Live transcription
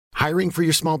Hiring for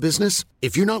your small business?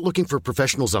 If you're not looking for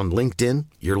professionals on LinkedIn,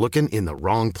 you're looking in the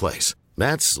wrong place.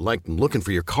 That's like looking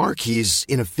for your car keys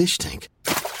in a fish tank.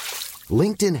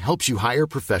 LinkedIn helps you hire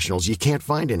professionals you can't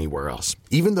find anywhere else,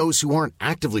 even those who aren't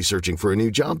actively searching for a new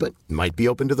job but might be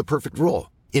open to the perfect role.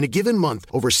 In a given month,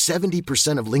 over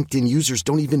 70% of LinkedIn users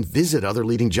don't even visit other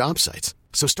leading job sites.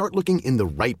 So start looking in the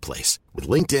right place. With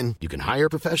LinkedIn, you can hire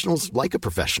professionals like a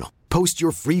professional. Post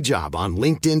your free job on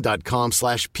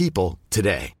linkedin.com/people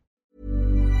today.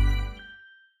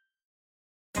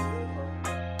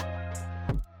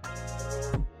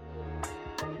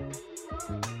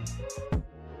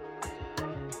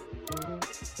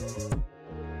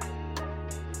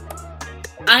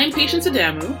 I'm Patience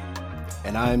Adamu.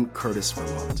 And I'm Curtis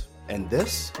Vermont. And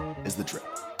this is The Drip,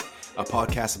 a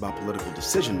podcast about political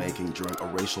decision-making during a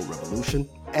racial revolution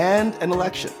and an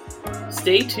election.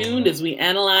 Stay tuned as we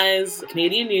analyze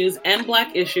Canadian news and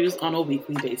Black issues on a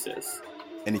weekly basis.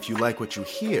 And if you like what you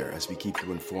hear as we keep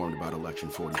you informed about Election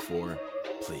 44,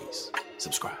 please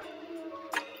subscribe.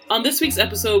 On this week's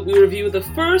episode, we review the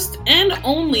first and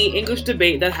only English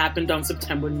debate that happened on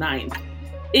September 9th.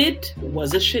 It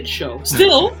was a shit show.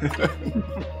 Still,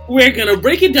 we're going to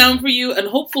break it down for you, and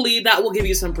hopefully that will give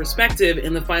you some perspective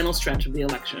in the final stretch of the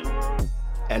election.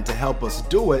 And to help us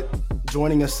do it,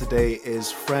 joining us today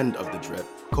is friend of The Drip,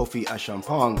 Kofi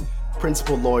Achampong,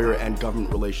 principal lawyer and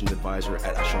government relations advisor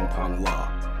at Achampong Law.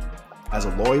 As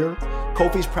a lawyer,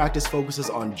 Kofi's practice focuses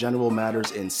on general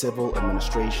matters in civil,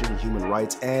 administration, human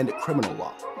rights, and criminal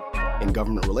law. In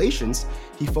government relations,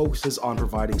 he focuses on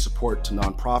providing support to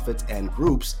nonprofits and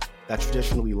groups that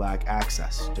traditionally lack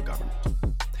access to government.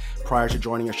 Prior to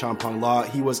joining Achampong Law,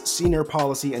 he was senior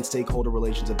policy and stakeholder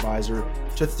relations advisor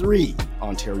to 3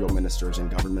 Ontario ministers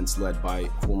and governments led by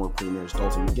former premiers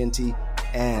Dalton McGuinty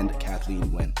and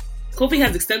Kathleen Wynne. Kofi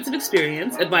has extensive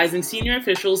experience advising senior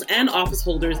officials and office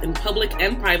holders in public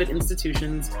and private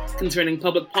institutions concerning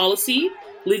public policy,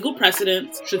 legal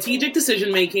precedent, strategic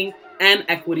decision-making, and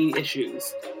equity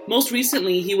issues. Most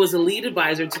recently, he was a lead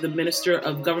advisor to the Minister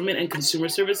of Government and Consumer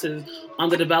Services on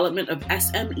the development of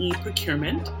SME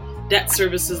procurement, debt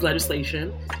services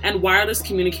legislation, and wireless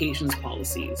communications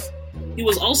policies. He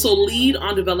was also lead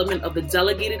on development of the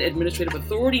Delegated Administrative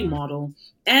Authority model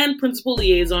and principal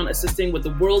liaison assisting with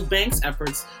the World Bank's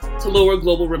efforts to lower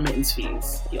global remittance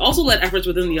fees. He also led efforts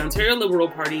within the Ontario Liberal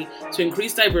Party to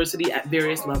increase diversity at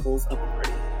various levels of the party.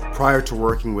 Prior to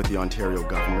working with the Ontario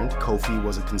government, Kofi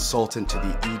was a consultant to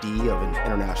the ED of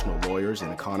International Lawyers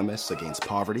and Economists Against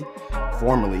Poverty,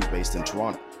 formerly based in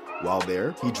Toronto. While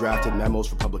there, he drafted memos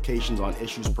for publications on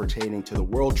issues pertaining to the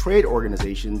World Trade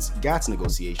Organization's GATS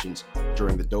negotiations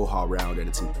during the Doha round and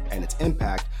its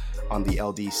impact on the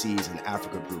LDCs and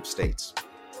Africa Group states.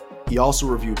 He also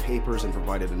reviewed papers and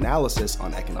provided analysis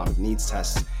on economic needs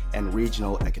tests and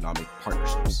regional economic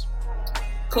partnerships.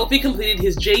 Kofi completed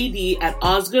his JD at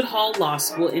Osgoode Hall Law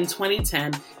School in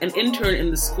 2010 and interned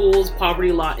in the school's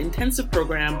poverty law intensive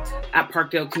program at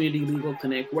Parkdale Community Legal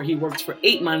Clinic, where he worked for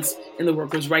 8 months in the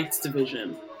Workers' Rights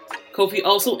Division. Kofi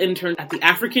also interned at the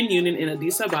African Union in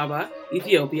Addis Ababa,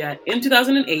 Ethiopia, in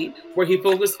 2008, where he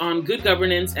focused on good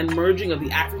governance and merging of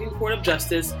the African Court of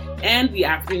Justice and the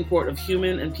African Court of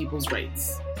Human and People's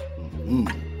Rights.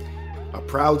 A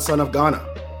proud son of Ghana,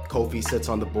 Kofi sits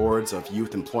on the boards of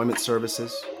Youth Employment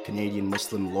Services, Canadian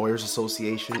Muslim Lawyers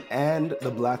Association, and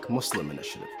the Black Muslim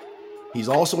Initiative. He's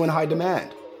also in high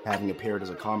demand, having appeared as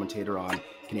a commentator on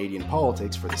Canadian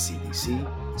politics for the CBC,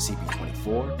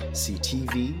 CP24,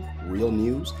 CTV, Real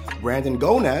News, Brandon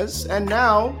Gonez, and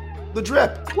now The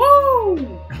Drip.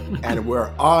 Woo! And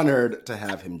we're honored to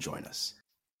have him join us.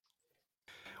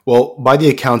 Well, by the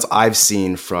accounts I've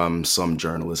seen from some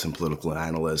journalists and political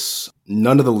analysts,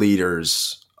 none of the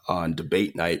leaders on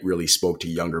debate night really spoke to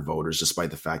younger voters,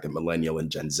 despite the fact that millennial and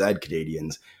Gen Z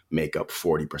Canadians make up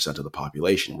 40% of the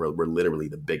population. We're literally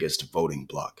the biggest voting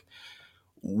bloc.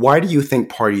 Why do you think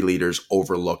party leaders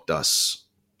overlooked us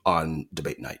on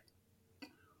debate night?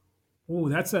 Oh,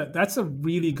 that's a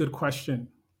really good question.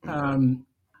 I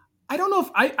don't know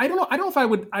if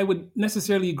I would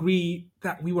necessarily agree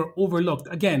that we were overlooked.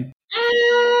 Again,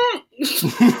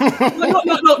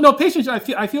 no, Patience.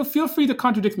 Feel free to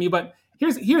contradict me, but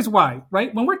here's why.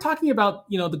 Right, when we're talking about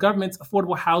the government's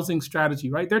affordable housing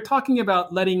strategy, right, they're talking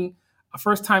about letting a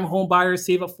first-time home buyer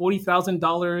save up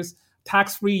 $40,000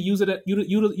 tax-free, use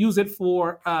it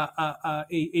for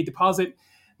a deposit.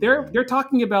 They're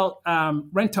talking about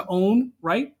rent to own,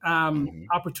 right?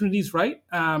 Opportunities, right?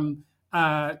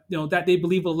 That they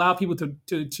believe will allow people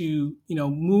to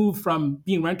move from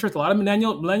being renters. A lot of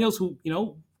millennials who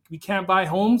we can't buy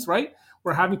homes, right?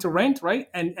 we're having to rent, right?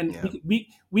 And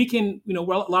we can,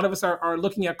 well, a lot of us are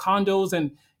looking at condos,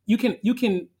 and you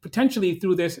can potentially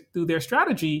through their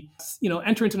strategy,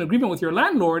 enter into an agreement with your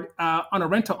landlord on a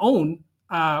rent to own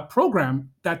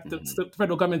program that the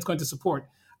federal government is going to support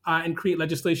and create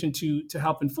legislation to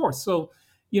help enforce. So,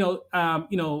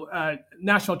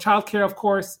 national child care, of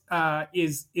course,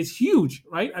 is huge,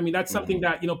 right? I mean, that's something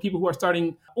that, people who are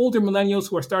starting, older millennials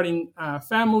who are starting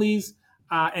families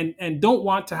and don't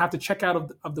want to have to check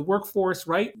out of the workforce,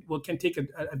 right? Can take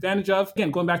advantage of.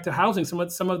 Again, going back to housing, some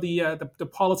of the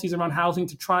policies around housing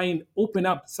to try and open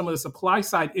up some of the supply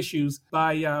side issues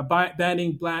by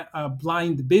banning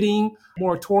blind bidding,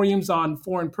 moratoriums on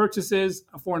foreign purchases,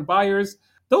 foreign buyers.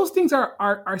 Those things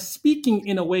are speaking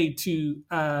in a way to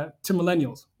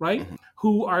millennials, right?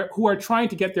 Who are trying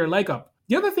to get their leg up.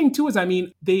 The other thing too is,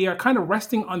 they are kind of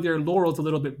resting on their laurels a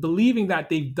little bit, believing that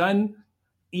they've done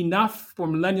enough for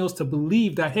millennials to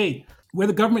believe that, hey, we're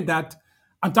the government that,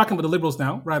 I'm talking about the liberals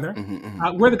now, rather,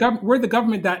 we're the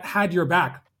government that had your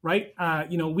back, right?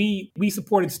 We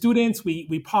supported students,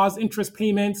 we paused interest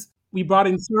payments, we brought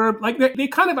in CERB. Like they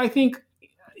kind of, I think,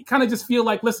 just feel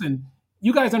like, listen,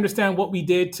 you guys understand what we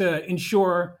did to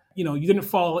ensure, you didn't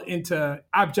fall into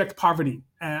abject poverty.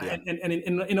 And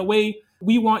in a way,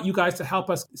 we want you guys to help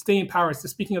us stay in power, so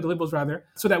speaking of the liberals rather,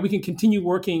 so that we can continue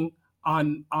working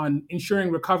on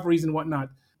ensuring recoveries and whatnot.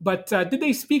 But did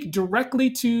they speak directly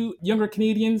to younger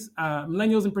Canadians,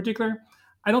 millennials in particular?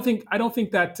 I don't think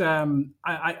that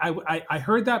I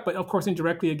heard that, but of course,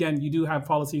 indirectly, again, you do have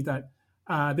policies that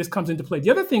this comes into play. The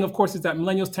other thing, of course, is that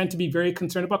millennials tend to be very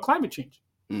concerned about climate change,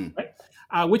 right?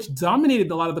 Which dominated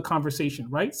a lot of the conversation,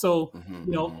 right? So,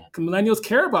 millennials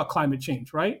care about climate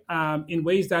change, right? In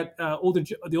ways that the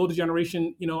older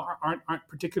generation, aren't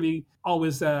particularly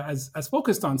always as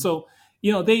focused on. So,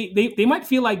 they might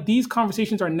feel like these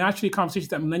conversations are naturally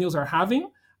conversations that millennials are having,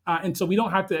 and so we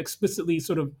don't have to explicitly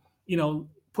sort of,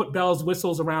 put bells,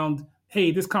 whistles around,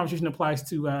 hey, this conversation applies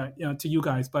to you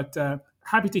guys. But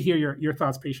happy to hear your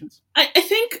thoughts, Patience.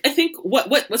 I think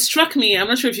what struck me, I'm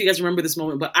not sure if you guys remember this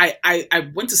moment, but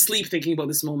I went to sleep thinking about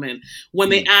this moment when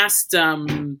they asked,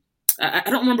 I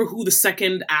don't remember who the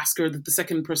second asker, the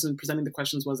second person presenting the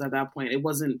questions was at that point. It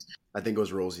wasn't. I think it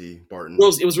was Rosie Barton.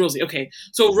 It was Rosie. Okay.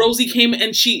 So Rosie came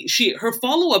and her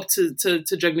follow-up to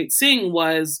Jagmeet Singh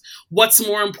was, what's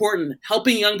more important,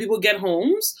 helping young people get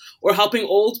homes or helping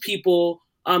old people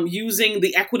using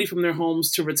the equity from their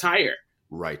homes to retire?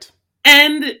 Right.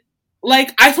 And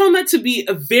I found that to be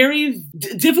a very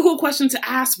difficult question to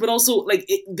ask, but also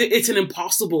it's an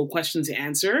impossible question to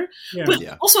answer. Yeah. But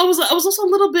also, I was also a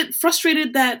little bit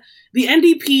frustrated that the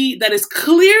NDP, that is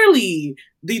clearly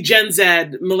the Gen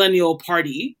Z millennial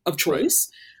party of choice,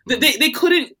 right, that they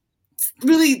couldn't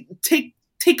really take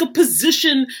a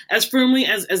position as firmly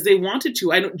as they wanted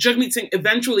to. I know Jagmeet Singh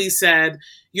eventually said,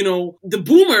 the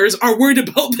boomers are worried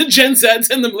about the Gen Zs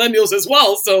and the millennials as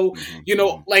well. So,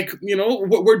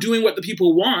 we're doing what the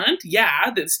people want.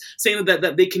 Yeah. That's saying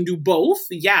that they can do both.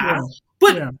 Yeah.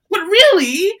 But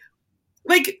really,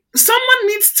 someone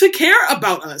needs to care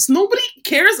about us. Nobody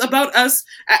cares about us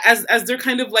as their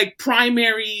kind of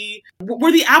primary,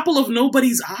 we're the apple of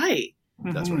nobody's eye.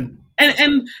 That's right.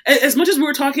 And as much as we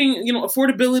were talking,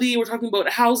 affordability, we're talking about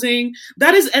housing,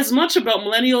 that is as much about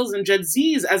millennials and Gen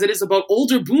Zs as it is about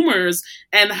older boomers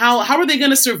and how are they going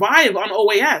to survive on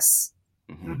OAS?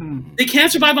 Mm-hmm. They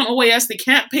can't survive on OAS. They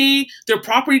can't pay their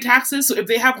property taxes. So if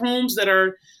they have homes that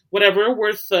are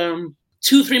worth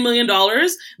 $2-3 million,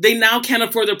 they now can't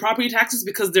afford their property taxes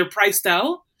because they're priced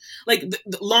out.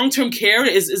 The long-term care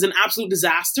is an absolute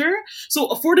disaster. So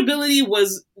affordability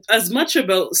was as much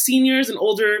about seniors and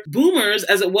older boomers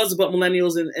as it was about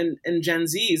millennials and Gen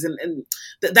Zs. And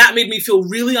that made me feel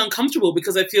really uncomfortable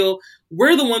because I feel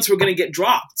we're the ones who are going to get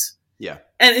dropped. Yeah.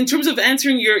 And in terms of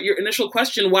answering your initial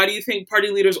question, why do you think party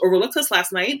leaders overlooked us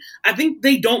last night? I think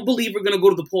they don't believe we're going to go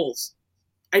to the polls.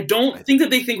 I don't think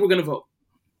that they think we're going to vote.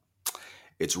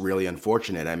 It's really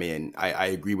unfortunate. I mean, I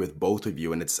agree with both of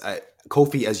you. And it's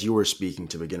Kofi, as you were speaking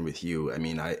to begin with you, I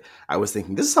mean, I was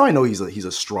thinking, this is how I know he's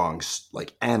a strong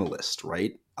analyst,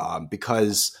 right?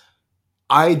 Because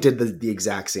I did the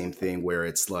exact same thing where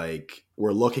it's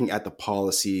we're looking at the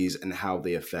policies and how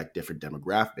they affect different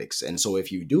demographics. And so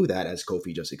if you do that, as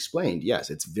Kofi just explained, yes,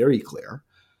 it's very clear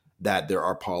that there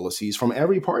are policies from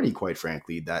every party, quite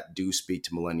frankly, that do speak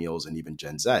to millennials and even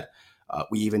Gen Z.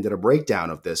 We even did a breakdown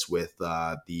of this with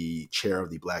the chair of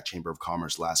the Black Chamber of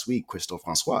Commerce last week, Crystal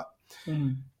Francois.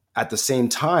 Mm. At the same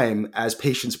time, as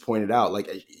Patience pointed out, like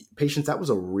Patience, that was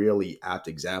a really apt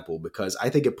example because I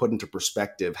think it put into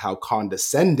perspective how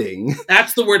condescending.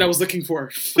 That's the word I was looking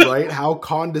for. Right? How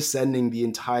condescending the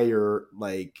entire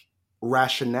like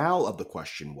rationale of the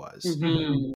question was.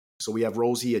 Mm-hmm. So we have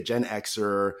Rosie, a Gen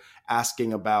Xer,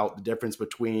 asking about the difference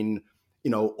between,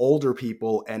 older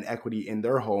people and equity in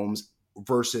their homes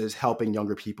versus helping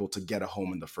younger people to get a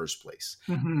home in the first place.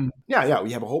 Mm-hmm. Yeah.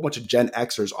 We have a whole bunch of Gen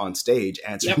Xers on stage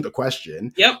answering the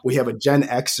question. Yep. We have a Gen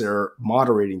Xer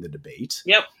moderating the debate.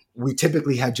 Yep. We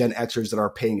typically have Gen Xers that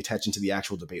are paying attention to the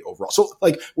actual debate overall. So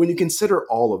like when you consider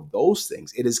all of those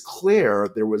things, it is clear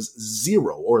there was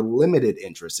zero or limited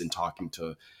interest in talking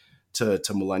to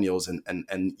millennials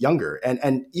and younger.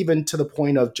 And even to the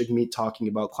point of Jagmeet talking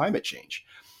about climate change.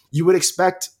 You would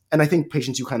expect, and I think,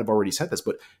 Patience, you kind of already said this,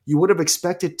 but you would have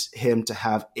expected him to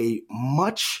have a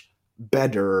much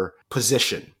better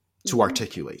position to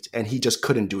articulate. And he just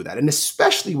couldn't do that. And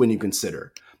especially when you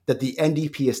consider that the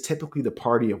NDP is typically the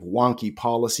party of wonky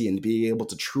policy and being able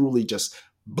to truly just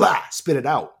spit it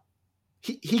out.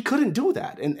 He couldn't do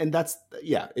that. And that's,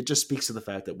 it just speaks to the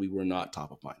fact that we were not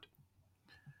top of mind.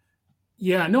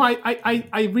 Yeah, no,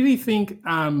 I really think,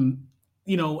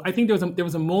 I think there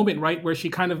was a moment, right, where she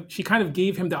kind of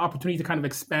gave him the opportunity to kind of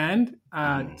expand,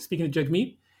 speaking to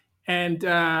Jagmeet. And,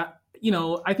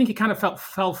 I think he kind of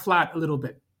fell flat a little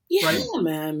bit. Yeah, right?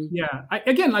 Man. Yeah. I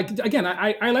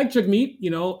like Jagmeet,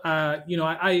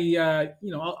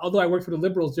 although I worked for the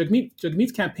Liberals,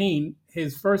 Jagmeet's campaign,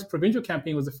 his first provincial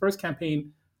campaign was the first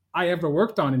campaign I ever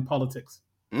worked on in politics.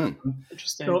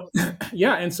 Interesting. So,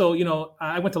 and so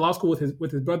I went to law school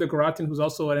with his brother Garatin, who's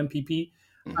also an MPP.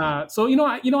 So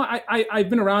I've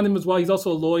been around him as well. He's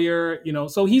also a lawyer.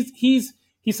 So he's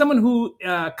someone who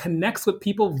connects with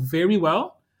people very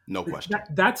well. No question.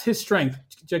 That's his strength.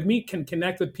 Jagmeet can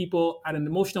connect with people at an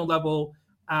emotional level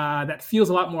that feels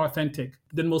a lot more authentic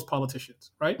than most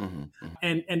politicians, right?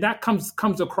 And that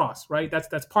comes across, right?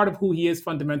 That's part of who he is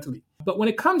fundamentally. But when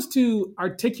it comes to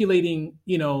articulating,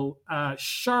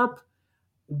 sharp,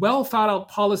 well thought out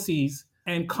policies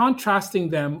and contrasting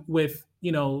them with,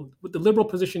 what the liberal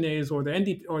position is or the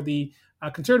NDP or the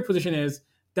conservative position is,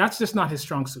 that's just not his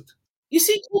strong suit. You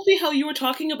see, Kofi, how you were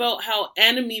talking about how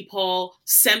Annamie Paul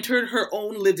centered her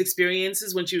own lived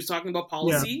experiences when she was talking about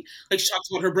policy. Yeah. Like she talks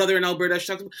about her brother in Alberta. She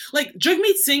talks about, like,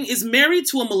 Jagmeet Singh is married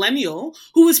to a millennial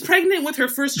who is pregnant with her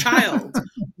first child.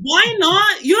 Why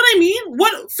not? You know what I mean?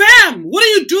 What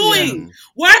are you doing? Yeah.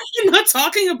 Why are you not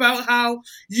talking about how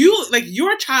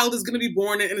your child is going to be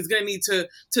born and is going to need to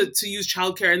use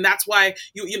childcare, and that's why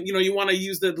you want to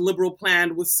use the liberal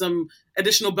plan with some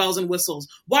additional bells and whistles.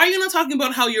 Why are you not talking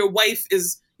about how your wife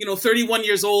is 31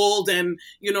 years old and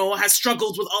has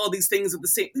struggles with all of these things at the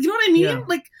same? You know what I mean? Yeah.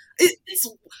 Like it's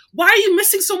why are you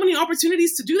missing so many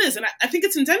opportunities to do this? And I think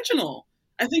it's intentional.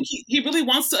 I think he really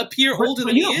wants to appear older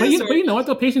than he is. But you know what,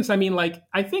 though, Patience? I mean, like,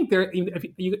 I think if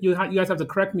you guys have to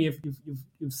correct me if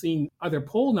you've seen other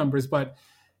poll numbers, but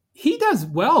he does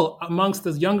well amongst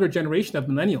this younger generation of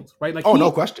millennials, right? Like,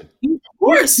 no question. Of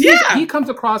course, he comes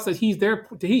across as he's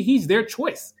their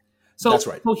choice. So that's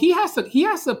right. So he has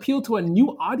to appeal to a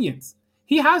new audience.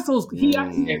 He has those. He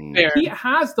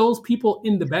has those people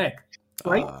in the bag.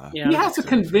 Right? He has to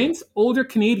convince older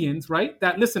Canadians, right,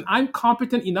 that, listen, I'm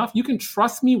competent enough. You can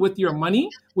trust me with your money,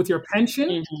 with your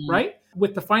pension, right,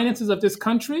 with the finances of this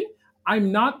country.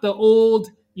 I'm not the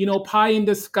old, pie in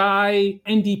the sky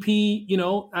NDP,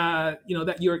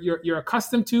 that you're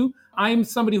accustomed to. I'm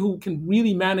somebody who can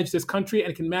really manage this country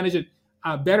and can manage it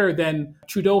better than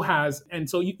Trudeau has. And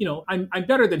so, I'm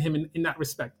better than him in that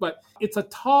respect. But it's a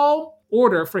tall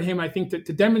order for him, I think,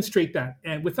 to demonstrate that.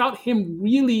 And without him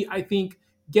really, I think,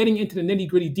 getting into the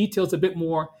nitty-gritty details a bit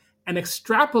more and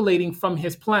extrapolating from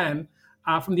his plan,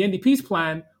 from the NDP's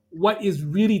plan, what is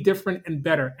really different and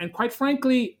better. And quite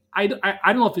frankly, I don't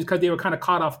know if it's because they were kind of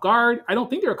caught off guard. I don't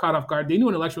think they were caught off guard. They knew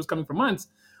an election was coming for months.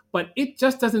 But it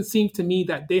just doesn't seem to me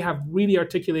that they have really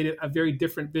articulated a very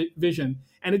different vision.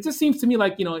 And it just seems to me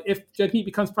like, if Jagmeet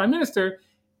becomes prime minister,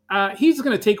 he's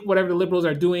going to take whatever the Liberals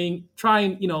are doing, try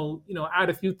and add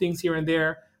a few things here and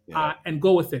there, and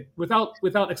go with it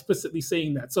without explicitly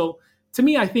saying that. So to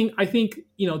me, I think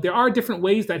there are different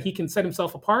ways that he can set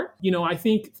himself apart. I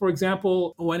think, for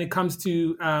example, when it comes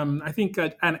to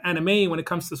Annamie, when it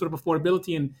comes to sort of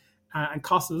affordability and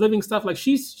cost of living stuff, like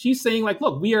she's saying, like,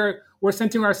 look, we're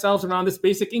centering ourselves around this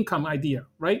basic income idea,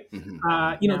 right?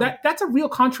 That's a real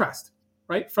contrast,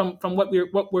 right, from what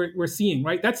we're seeing,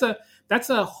 right? That's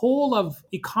a whole of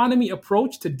economy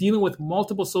approach to dealing with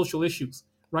multiple social issues,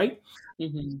 right?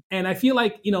 Mm-hmm. And I feel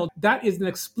like, that is an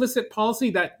explicit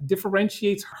policy that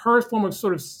differentiates her form of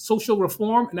sort of social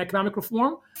reform and economic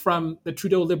reform from the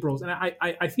Trudeau Liberals. And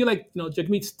I feel like,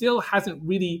 Jagmeet still hasn't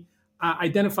really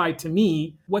identified to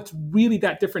me what's really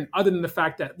that different, other than the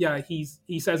fact that,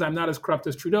 he says, I'm not as corrupt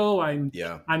as Trudeau. I'm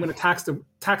going to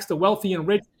tax the wealthy and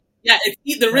rich. Yeah, it's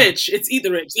eat the rich. It's eat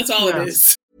the rich. That's all it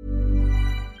is.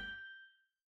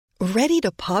 Ready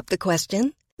to pop the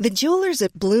question? The jewelers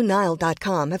at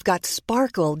BlueNile.com have got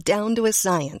sparkle down to a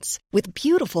science with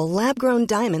beautiful lab-grown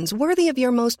diamonds worthy of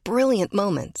your most brilliant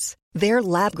moments. Their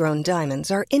lab-grown diamonds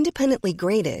are independently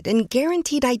graded and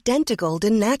guaranteed identical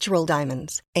to natural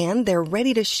diamonds, and they're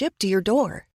ready to ship to your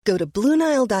door. Go to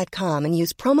BlueNile.com and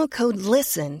use promo code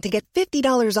LISTEN to get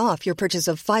 $50 off your purchase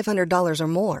of $500 or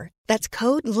more. That's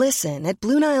code LISTEN at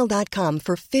BlueNile.com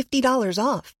for $50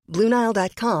 off.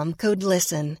 BlueNile.com, code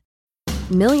LISTEN.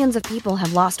 Millions of people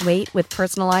have lost weight with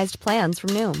personalized plans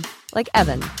from Noom. Like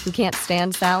Evan, who can't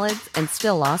stand salads and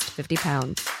still lost 50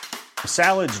 pounds.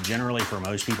 Salads generally for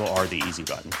most people are the easy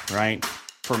button, right?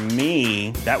 For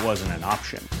me, that wasn't an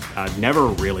option. I never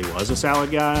really was a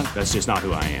salad guy. That's just not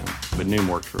who I am. But Noom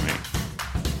worked for me.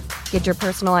 Get your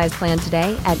personalized plan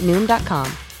today at Noom.com.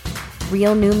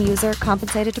 Real Noom user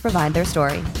compensated to provide their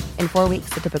story. In 4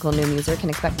 weeks, the typical Noom user can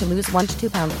expect to lose 1 to 2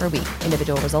 pounds per week.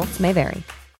 Individual results may vary.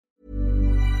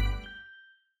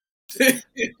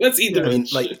 Let's eat the rich. I mean,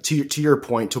 like to your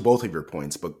point, to both of your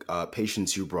points, but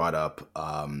Patience, you brought up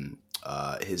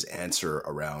his answer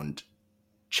around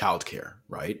childcare,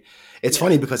 right? It's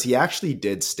funny because he actually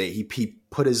did state, he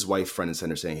put his wife front and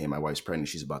center saying, hey, my wife's pregnant,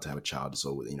 she's about to have a child,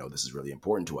 so this is really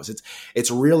important to us. It's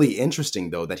really interesting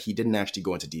though that he didn't actually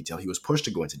go into detail. He was pushed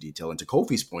to go into detail, and to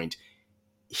Kofi's point,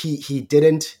 he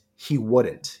didn't, he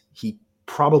wouldn't, he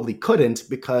probably couldn't,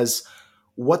 because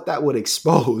what that would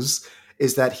expose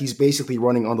is that he's basically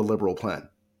running on the Liberal plan.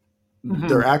 Mm-hmm.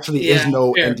 There actually is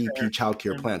no NDP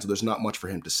childcare plan, so there's not much for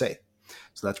him to say.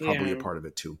 So that's probably a part of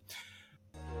it too.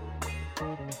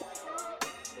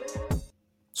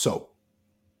 So,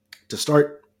 to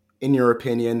start, in your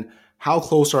opinion, how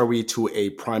close are we to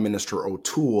a Prime Minister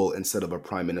O'Toole instead of a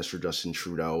Prime Minister Justin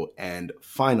Trudeau? And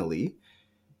finally,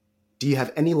 do you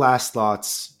have any last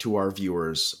thoughts to our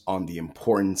viewers on the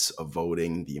importance of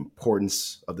voting, the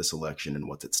importance of this election, and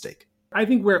what's at stake? I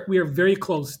think we are very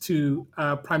close to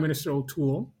Prime Minister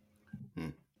O'Toole.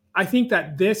 I think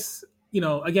that this,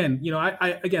 I've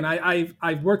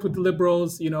worked with the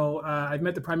Liberals. I've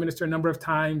met the Prime Minister a number of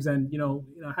times, and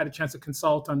had a chance to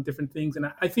consult on different things. And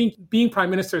I think being Prime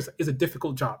Minister is a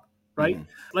difficult job, right?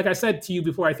 Mm-hmm. Like I said to you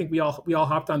before, I think we all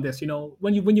hopped on this.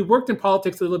 When you worked in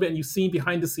politics a little bit and you've seen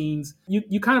behind the scenes,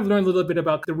 you kind of learn a little bit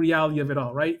about the reality of it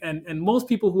all, right? And most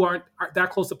people who aren't that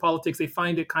close to politics, they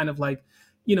find it kind of like,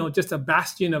 just a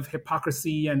bastion of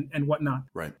hypocrisy and whatnot.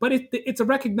 Right. But it's a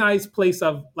recognized place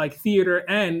of like theater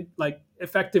and like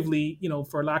effectively,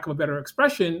 for lack of a better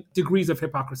expression, degrees of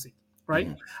hypocrisy, right?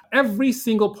 Mm-hmm. Every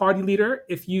single party leader,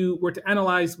 if you were to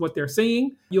analyze what they're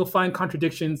saying, you'll find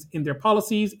contradictions in their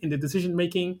policies, in their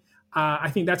decision-making. I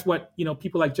think that's what,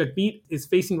 people like Jagmeet is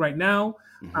facing right now.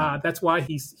 Mm-hmm. That's why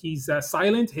he's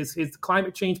silent. His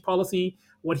climate change policy,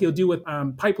 what he'll do with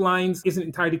pipelines isn't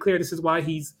entirely clear. This is why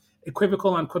he's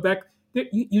equivocal on Quebec.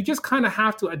 You just kind of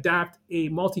have to adapt a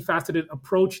multifaceted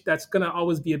approach that's going to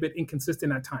always be a bit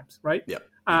inconsistent at times, right? Yeah.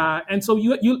 And so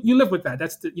you live with that.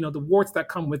 That's the warts that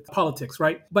come with politics,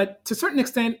 right? But to a certain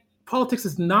extent, politics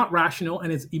is not rational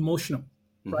and it's emotional,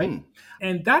 right? Mm-hmm.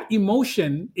 And that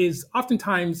emotion is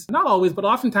oftentimes, not always, but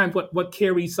oftentimes what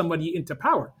carries somebody into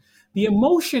power. The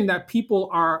emotion that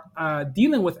people are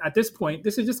dealing with at this point,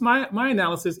 this is just my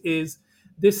analysis, is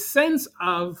this sense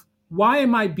of, why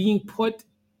am I being put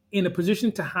in a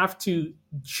position to have to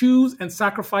choose and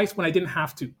sacrifice when I didn't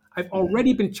have to? I've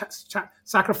already been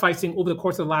sacrificing over the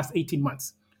course of the last 18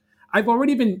 months. I've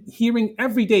already been hearing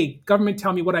every day government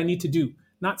tell me what I need to do,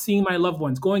 not seeing my loved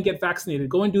ones, go and get vaccinated,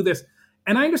 go and do this.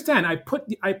 And I understand. I put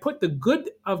the good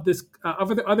of this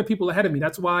of other people ahead of me.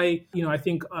 That's why I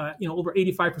think over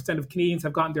 85% of Canadians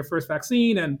have gotten their first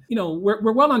vaccine, and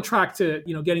we're well on track to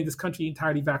getting this country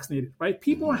entirely vaccinated. Right?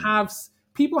 People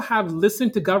have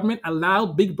listened to government,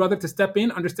 allowed Big Brother to step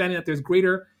in, understanding that there's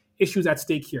greater issues at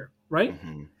stake here. Right?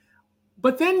 Mm-hmm.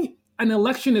 But then an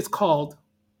election is called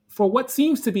for what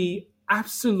seems to be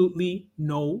absolutely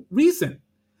no reason,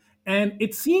 and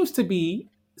it seems to be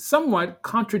somewhat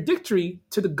contradictory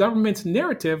to the government's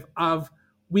narrative of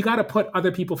we got to put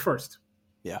other people first.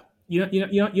 Yeah. You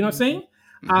know what I'm saying?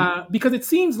 Mm-hmm. Because it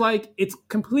seems like it's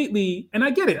completely, and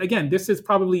I get it. Again, this is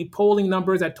probably polling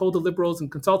numbers that told the Liberals and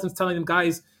consultants telling them,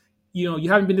 guys, you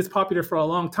haven't been this popular for a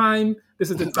long time. This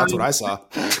is the time. That's what I saw.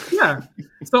 Yeah.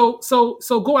 So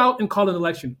go out and call an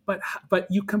election. But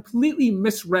you completely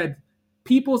misread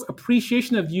people's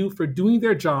appreciation of you for doing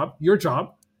your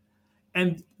job,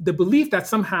 and the belief that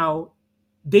somehow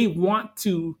they want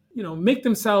to, make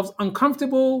themselves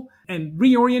uncomfortable and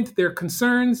reorient their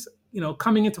concerns,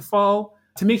 coming into fall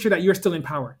to make sure that you're still in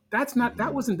power.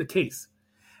 That wasn't the case.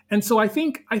 And so I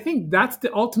think that's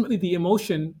ultimately the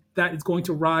emotion that is going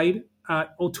to ride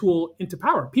O'Toole into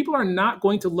power. People are not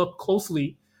going to look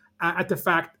closely at the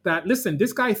fact that, listen,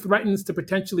 this guy threatens to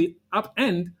potentially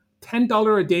upend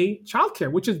 $10 a day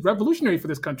childcare, which is revolutionary for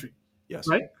this country. Yes.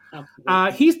 Right?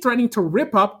 He's threatening to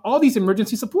rip up all these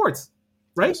emergency supports,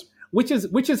 right? Yes.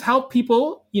 Which has helped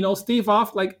people, stave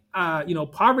off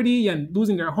poverty and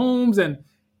losing their homes. And,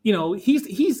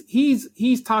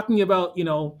 he's talking about,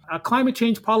 a climate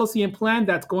change policy and plan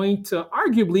that's going to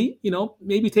arguably,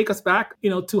 maybe take us back,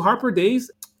 to Harper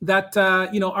days that,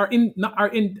 are in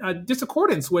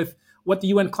disaccordance with what the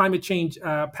UN climate change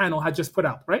panel had just put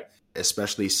out, right?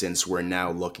 Especially since we're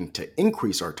now looking to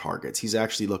increase our targets. He's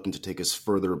actually looking to take us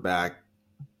further back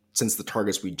since the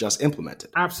targets we just implemented.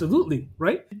 Absolutely,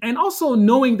 right? And also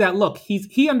knowing that, look,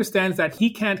 he understands that he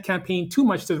can't campaign too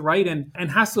much to the right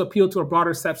and has to appeal to a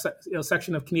broader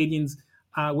section of Canadians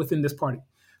within this party.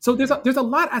 So there's a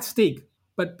lot at stake,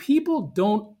 but people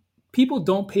don't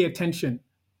pay attention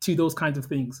to those kinds of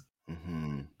things.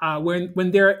 Mm-hmm.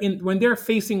 When they're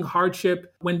facing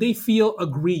hardship, when they feel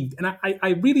aggrieved. And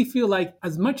I really feel like,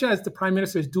 as much as the Prime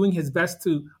Minister is doing his best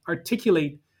to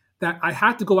articulate that I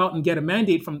had to go out and get a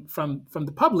mandate from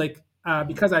the public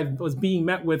because I was being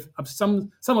met with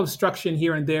some obstruction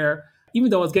here and there,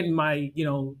 even though I was getting my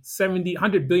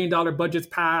 $100 billion budgets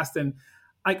passed, and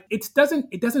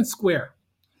it doesn't square.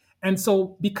 And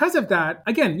so because of that,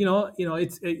 again,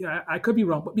 I could be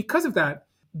wrong, but because of that,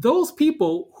 those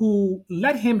people who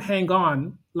let him hang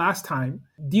on last time,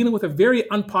 dealing with a very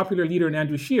unpopular leader in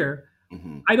Andrew Scheer,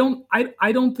 mm-hmm. I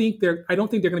don't think they're going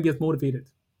to be as motivated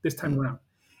this time around.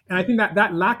 And I think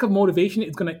that lack of motivation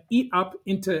is going to eat up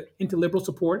into Liberal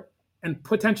support and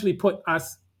potentially put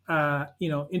us,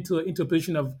 into a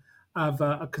position of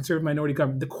a Conservative minority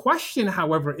government. The question,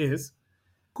 however, is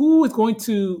who is going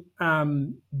to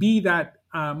be that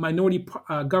minority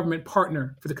government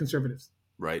partner for the Conservatives?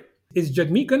 Right. Is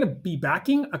Jagmeet going to be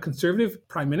backing a Conservative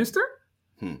Prime Minister?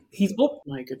 He's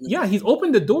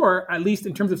opened the door, at least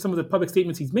in terms of some of the public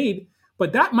statements he's made,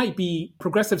 but that might be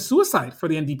progressive suicide for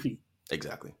the NDP.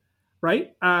 Exactly.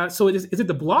 Right? So is it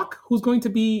the Bloc who's going to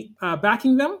be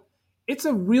backing them? It's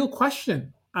a real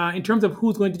question in terms of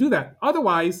who's going to do that.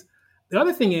 Otherwise, the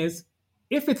other thing is,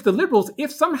 if it's the Liberals,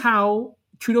 if somehow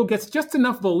Trudeau gets just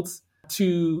enough votes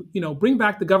to, bring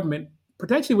back the government,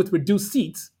 potentially with reduced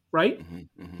seats, right?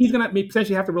 Mm-hmm, mm-hmm. He's going to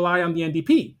potentially have to rely on the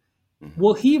NDP. Mm-hmm.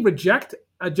 Will he reject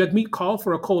a Jagmeet call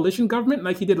for a coalition government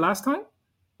like he did last time?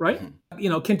 Right?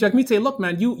 Mm-hmm. Can Jagmeet say, look,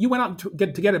 man, you went out to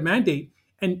get a mandate,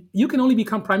 and you can only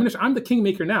become prime minister. I'm the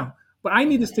kingmaker now, but I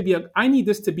need this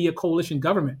to be a coalition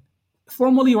government,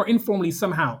 formally or informally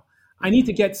somehow. I need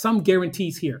to get some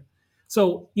guarantees here.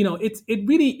 So it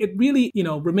really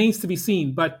remains to be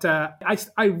seen. But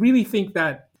I really think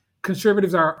that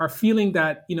Conservatives are feeling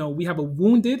that we have a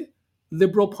wounded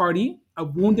Liberal Party, a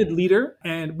wounded leader,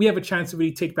 and we have a chance to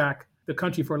really take back the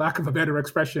country, for lack of a better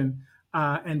expression.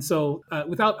 And so,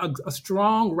 without a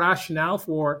strong rationale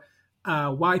for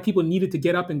why people needed to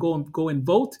get up and go and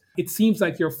vote, it seems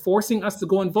like you're forcing us to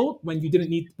go and vote when we didn't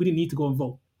need to go and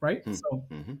vote, right? Mm-hmm. So,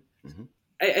 mm-hmm.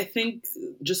 I think,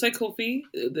 just like Kofi,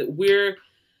 that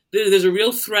there's a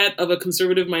real threat of a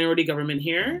Conservative minority government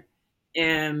here,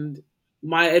 and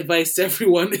my advice to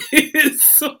everyone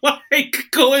is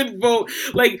go and vote.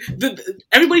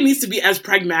 Everybody needs to be as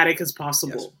pragmatic as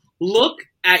possible. Yes. Look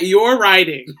at your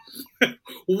riding,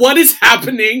 what is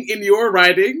happening in your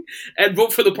riding, and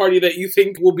vote for the party that you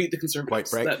think will beat the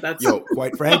Conservatives.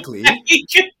 Quite frankly,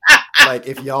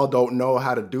 if y'all don't know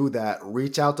how to do that,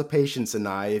 reach out to Patience and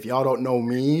I. If y'all don't know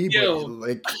me,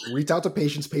 reach out to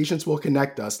Patience. Patience will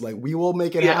connect us. We will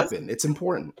make it happen. It's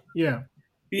important. Yeah.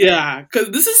 Yeah, because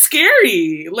this is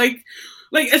scary.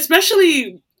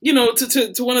 Especially,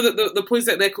 to one of the points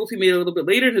that Kofi made a little bit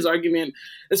later in his argument,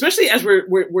 especially as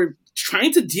we're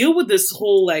trying to deal with this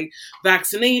whole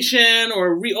vaccination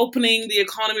or reopening the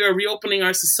economy or reopening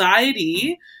our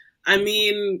society. I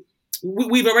mean,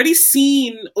 we've already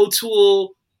seen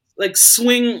O'Toole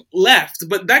swing left,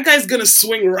 but that guy's gonna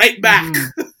swing right back.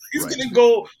 Mm-hmm. He's gonna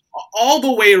go all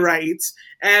the way right,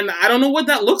 and I don't know what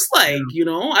that looks like.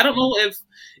 I don't know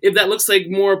if that looks like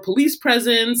more police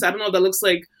presence. I don't know if that looks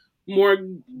like more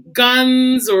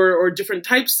guns or different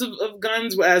types of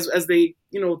guns as they,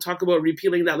 talk about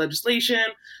repealing that legislation.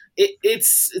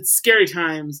 It's scary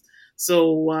times.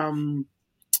 So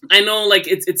I know, like,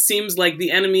 it seems like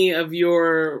the enemy of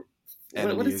your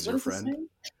enemy is your friend.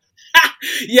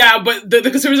 Yeah, but the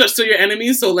conservatives are still your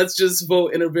enemies, so let's just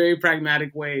vote in a very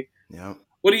pragmatic way. Yeah.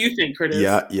 What do you think, Curtis?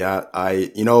 Yeah.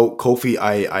 Kofi,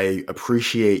 I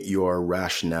appreciate your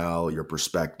rationale, your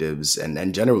perspectives,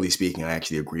 and generally speaking, I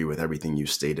actually agree with everything you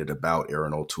stated about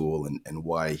Aaron O'Toole and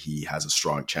why he has a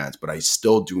strong chance, but I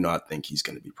still do not think he's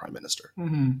going to be prime minister.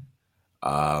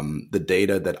 Mm-hmm. The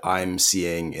data that I'm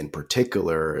seeing in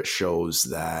particular shows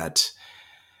that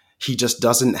he just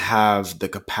doesn't have the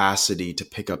capacity to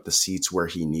pick up the seats where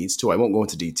he needs to. I won't go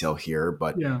into detail here,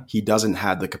 but he doesn't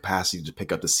have the capacity to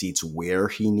pick up the seats where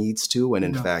he needs to. And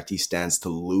in fact, he stands to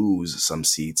lose some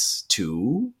seats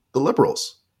to the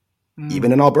Liberals,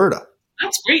 even in Alberta.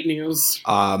 That's great news.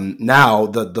 Now,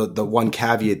 the one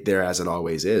caveat there, as it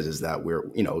always is that we're,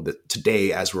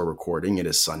 today, as we're recording, it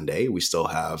is Sunday. We still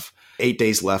have 8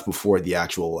 days left before the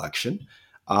actual election.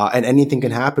 And anything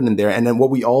can happen in there. And then what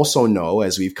we also know,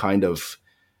 as we've kind of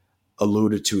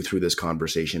alluded to through this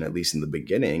conversation, at least in the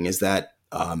beginning, is that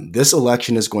this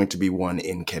election is going to be won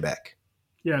in Quebec.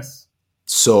 Yes.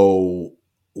 So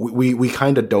we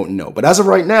kind of don't know. But as of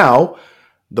right now,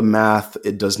 the math,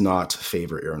 it does not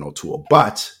favor Aaron O'Toole.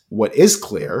 But what is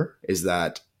clear is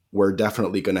that we're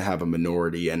definitely going to have a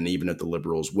minority. And even if the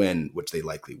Liberals win, which they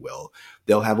likely will,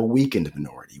 they'll have a weakened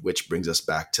minority, which brings us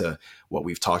back to what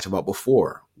we've talked about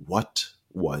before. What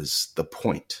was the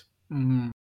point? Mm-hmm.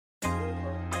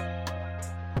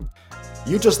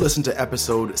 You just listened to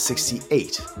episode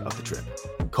 68 of The Drip.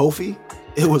 Kofi,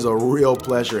 it was a real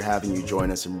pleasure having you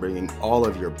join us and bringing all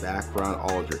of your background,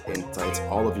 all of your insights,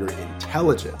 all of your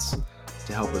intelligence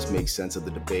to help us make sense of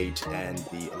the debate and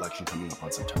the election coming up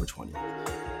on September 20th.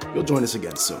 You'll join us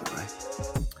again soon, right?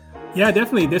 Yeah,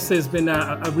 definitely. This has been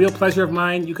a real pleasure of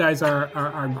mine. You guys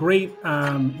are great.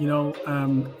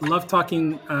 Love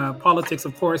talking politics,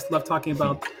 of course. Love talking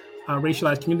about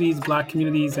racialized communities, Black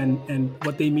communities, and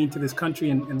what they mean to this country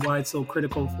and why it's so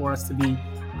critical for us to be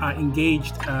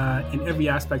engaged in every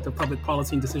aspect of public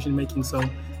policy and decision making. So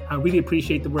I really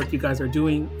appreciate the work you guys are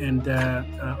doing, and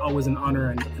always an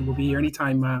honor. And we'll be here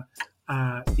anytime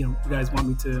you guys want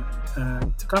me to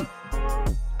come.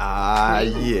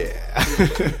 Yeah.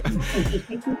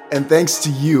 And thanks to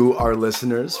you, our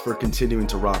listeners, for continuing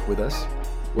to rock with us.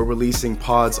 We're releasing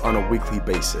pods on a weekly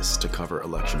basis to cover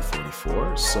Election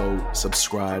 44, so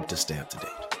subscribe to stay up to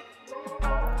date.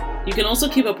 You can also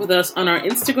keep up with us on our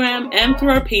Instagram and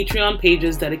through our Patreon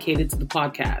pages dedicated to the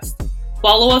podcast.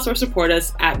 Follow us or support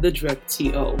us at The Drip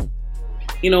TO.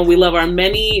 We love our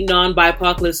many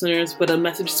non-BIPOC listeners, but a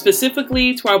message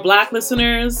specifically to our Black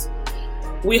listeners.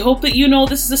 We hope that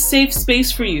this is a safe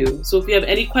space for you. So if you have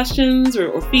any questions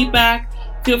or feedback,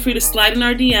 feel free to slide in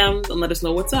our DMs and let us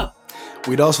know what's up.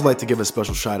 We'd also like to give a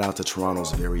special shout out to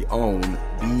Toronto's very own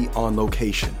Be On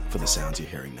Location for the sounds you're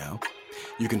hearing now.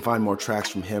 You can find more tracks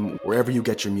from him wherever you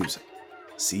get your music.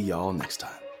 See y'all next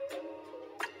time.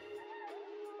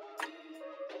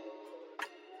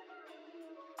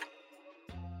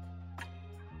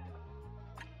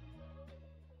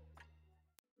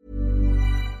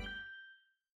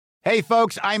 Hey,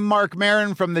 folks, I'm Mark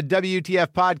Maron from the WTF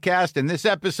Podcast, and this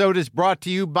episode is brought to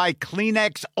you by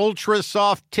Kleenex Ultra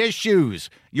Soft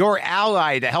Tissues, your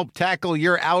ally to help tackle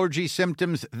your allergy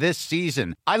symptoms this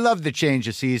season. I love the change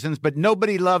of seasons, but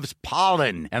nobody loves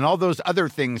pollen and all those other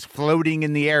things floating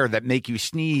in the air that make you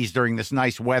sneeze during this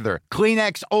nice weather.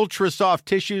 Kleenex Ultra Soft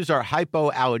Tissues are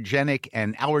hypoallergenic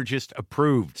and allergist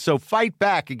approved, so fight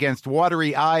back against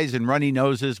watery eyes and runny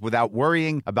noses without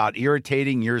worrying about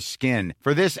irritating your skin.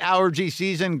 For this allergy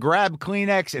season, grab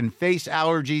Kleenex and face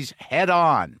allergies head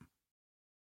on.